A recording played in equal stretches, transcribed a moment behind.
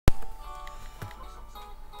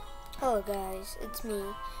Hello guys, it's me,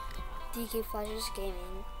 DK Flashes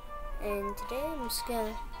Gaming, and today I'm just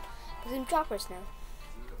gonna do some droppers now.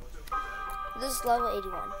 This is level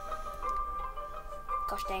 81.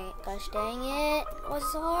 Gosh dang it,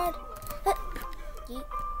 what's so hard? Yeet,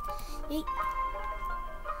 yeet.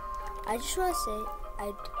 I just wanna say,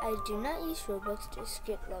 I do not use Robux to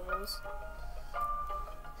skip levels.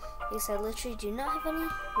 Because I literally do not have any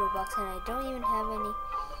Robux and I don't even have any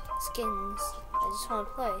skins. I just wanna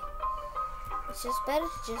play. It's just better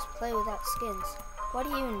to just play without skins. Why do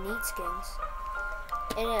you even need skins?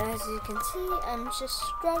 And as you can see, I'm just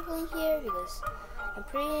struggling here because I'm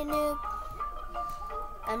pretty a noob.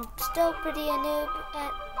 I'm still pretty a noob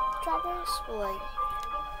at droppers, but like,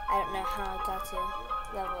 I don't know how I got to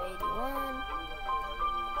level 81.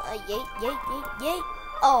 Yeet.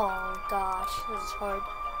 Oh gosh, this is hard.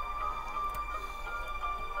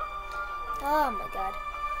 Oh my god.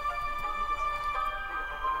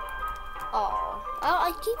 Oh,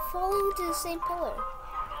 I keep falling into the same pillar.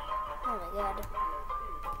 Oh my god.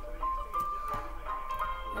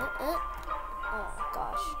 Oh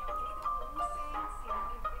gosh.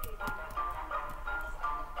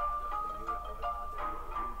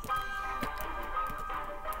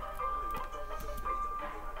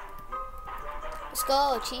 Let's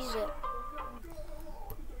go, cheese it.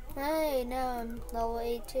 Hey, now I'm level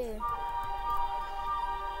 82.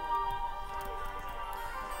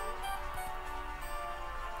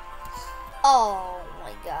 Oh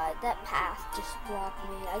my god, that path just blocked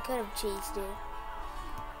me. I could have chased it.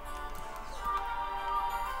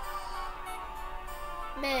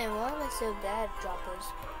 Man, why am I so bad at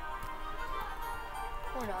droppers?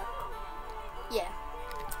 Or not. Yeah,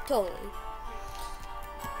 totally.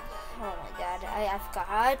 Oh my god, I forgot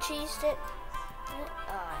how I chased it.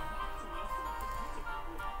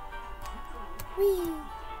 Whee!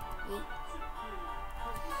 Yeet.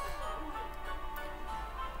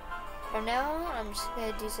 For now, I'm just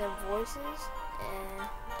gonna do some voices, and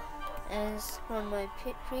as from my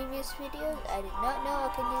previous videos, I did not know I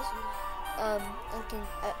can use,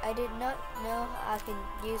 I did not know I can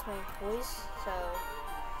use my voice, so,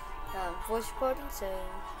 voice recording, so,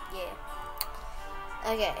 yeah.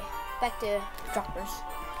 Okay, back to droppers.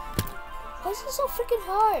 Why is this so freaking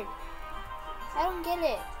hard? I don't get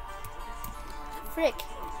it. Frick.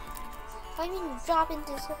 I mean, drop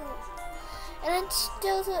into something. And I'm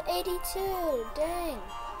still to 82, dang.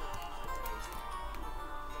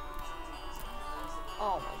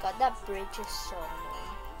 Oh my god, that bridge is so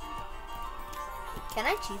annoying. Can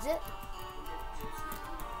I cheese it?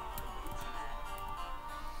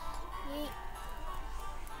 Yeet.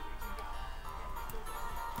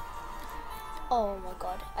 Oh my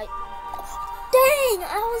god, dang,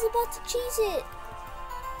 I was about to cheese it.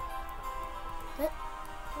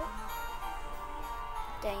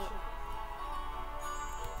 Dang it.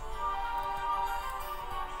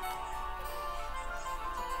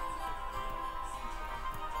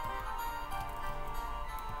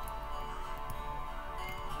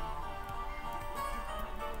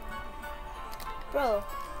 Bro,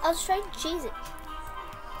 I was trying to cheese it.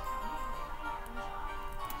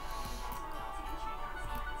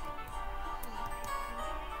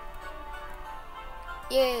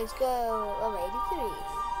 Yeah, let's go. Level 83.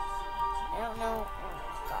 I don't know. Oh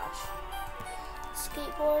gosh.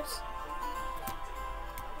 Skateboards.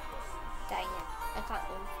 Dang it. I can't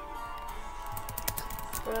move.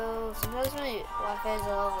 Bro, sometimes my Wi-Fi is a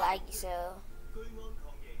little laggy, so.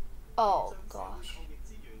 Oh gosh.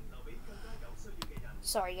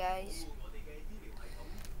 Sorry guys.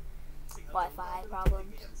 Wi-Fi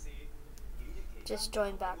problems. Just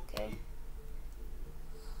join back, okay?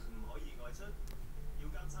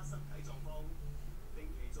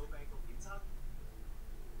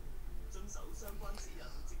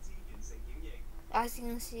 As you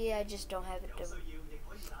can see, I just don't have the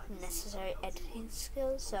necessary editing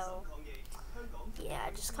skills, so yeah, I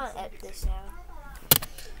just can't edit this now.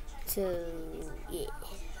 So yeah.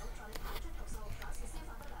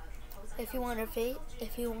 If you want a face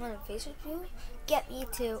review, get me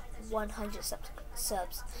to 100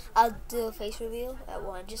 subs. I'll do a face review at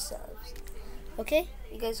 100 subs. Okay,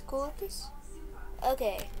 you guys cool with this?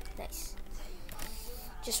 Okay, nice.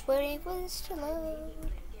 Just waiting for this to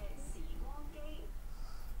load.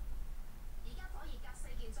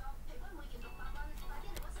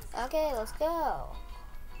 Okay, let's go.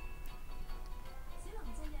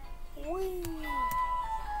 Whee!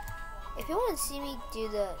 If you want to see me do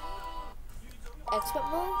the expert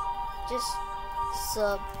mode, just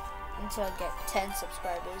sub until I get 10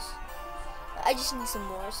 subscribers. I just need some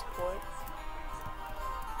more support.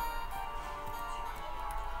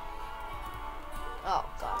 Oh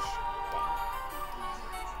gosh.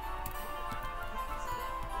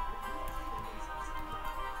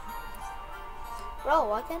 Bro,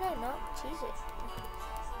 why can't I not cheese it?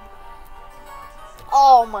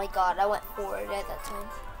 Oh my god, I went forward at that time.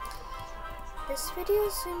 This video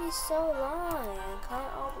is gonna be so long. I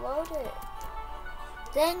can't upload it.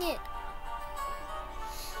 Dang it.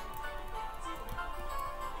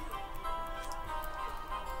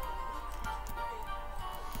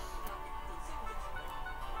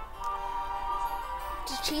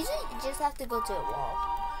 To cheese it, you just have to go to a wall.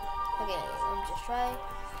 Okay, let me just try.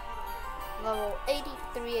 Level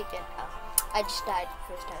 83 again. Oh, I just died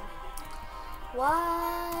first time.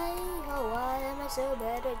 Why? Oh, why am I so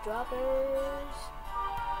bad at droppers?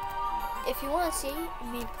 If you want to see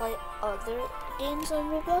me play other games on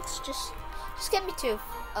Roblox, just get me to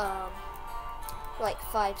like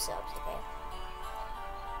 5 subs, okay?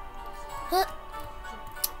 Huh?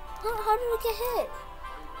 How did I get hit,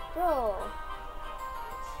 bro?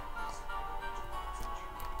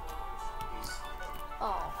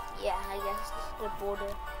 Oh, yeah, I guess the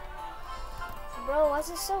border. Bro, why is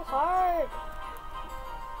it so hard?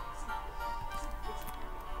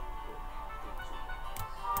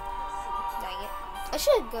 Dang it. I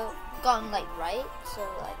should have gone like right, so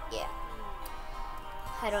like, yeah.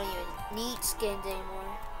 I don't even need skins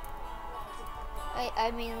anymore. I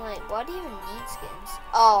mean, like, why do you even need skins?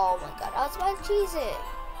 Oh my god, I was about to cheese it.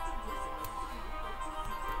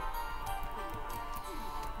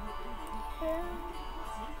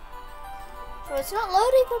 Bro, it's not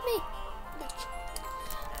loading for me.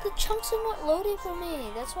 The chunks are not loading for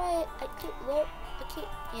me. That's why I keep,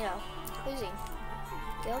 you know, losing.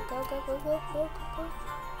 Go, go, go, go, go, go,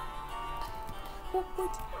 go,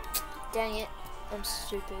 go. Dang it, I'm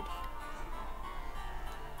stupid.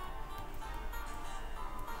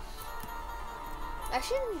 I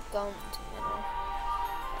shouldn't have gone to middle.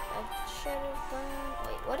 I should have gone.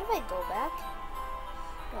 Wait, what if I go back?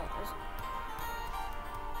 No,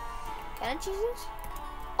 can I choose this?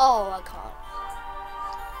 Oh, I can't.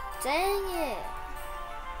 Dang it.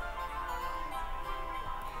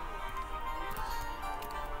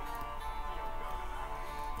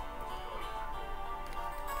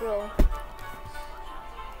 Bro.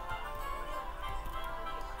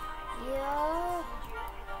 Yeah.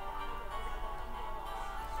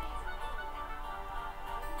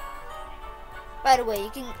 By the way, you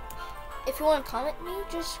can, if you want to comment me,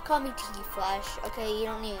 just call me T-Flash, okay? You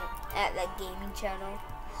don't need at that gaming channel.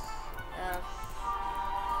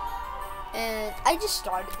 And I just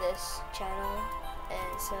started this channel,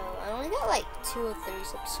 and so I only got like 2 or 3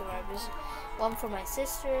 subscribers. One for my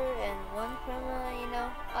sister, and one from you know,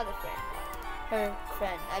 other friend, her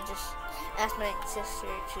friend. I just asked my sister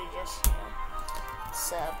to just, you know,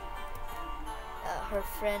 sub her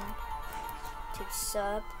friend to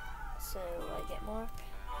sub, so I get more.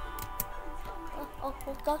 Oh,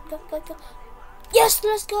 go. Yes,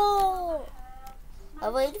 let's go!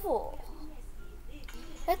 I'm waiting for.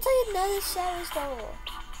 Let's take another Savage Double.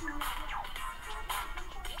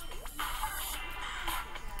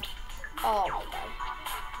 Oh my god.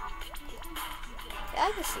 Yeah,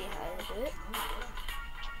 I can see how to do it.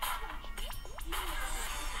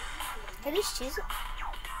 Can I just choose it?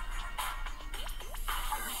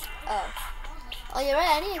 Oh. Oh, you're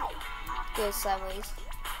right, I need to go sideways.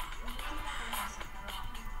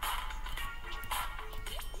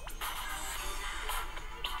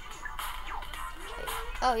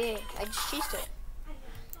 Oh yeah, I just choosed it.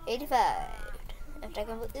 85. After I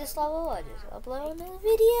complete this level, I just upload another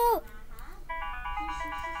video.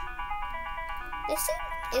 This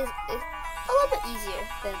thing is a little bit easier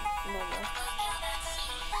than normal.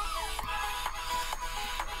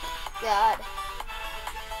 God.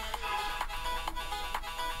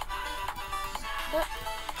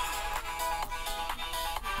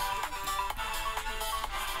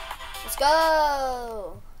 Let's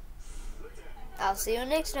go. I'll see you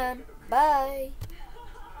next time. Bye.